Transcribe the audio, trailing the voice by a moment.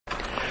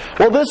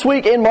Well, this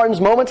week in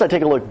Martin's Moments, I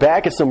take a look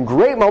back at some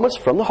great moments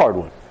from the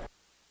hardwood.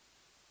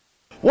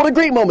 What a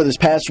great moment this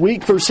past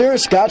week for Sarah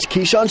Scott's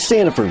Keyshawn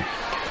Sanford.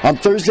 On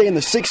Thursday in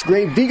the 6th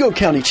grade Vigo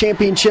County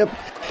Championship,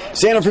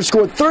 Sanford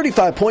scored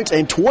 35 points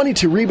and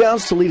 22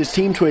 rebounds to lead his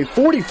team to a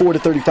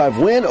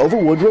 44-35 win over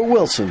Woodrow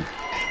Wilson.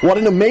 What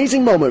an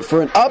amazing moment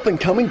for an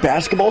up-and-coming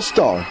basketball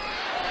star.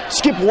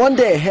 Skip one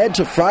day ahead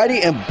to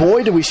Friday, and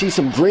boy, do we see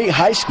some great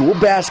high school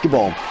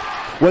basketball.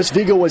 West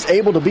Vigo was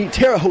able to beat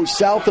Terre Haute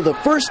South for the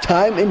first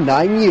time in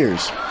 9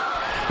 years.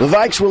 The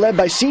Vikes were led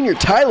by senior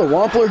Tyler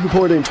Wampler, who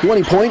poured in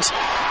 20 points,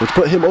 which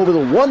put him over the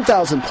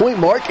 1,000-point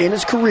mark in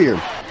his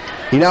career.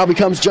 He now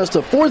becomes just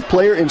the 4th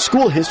player in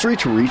school history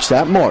to reach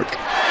that mark.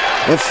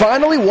 And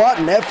finally, what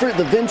an effort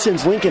the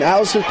Vincennes Lincoln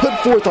Owls put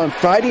forth on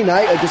Friday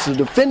night against the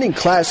defending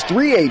Class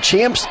 3A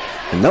champs,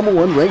 the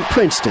 #1 ranked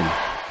Princeton.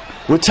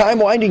 With time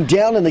winding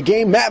down in the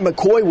game, Matt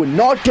McCoy would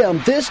knock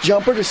down this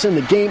jumper to send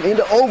the game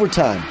into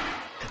overtime.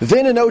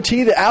 Then in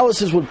OT, the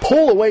Alices would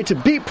pull away to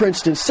beat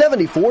Princeton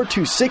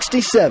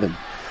 74-67.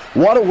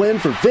 What a win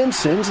for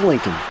Vincennes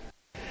Lincoln.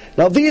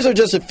 Now, these are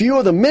just a few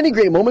of the many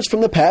great moments from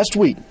the past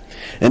week,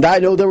 and I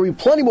know there will be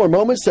plenty more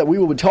moments that we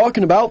will be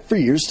talking about for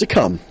years to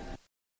come.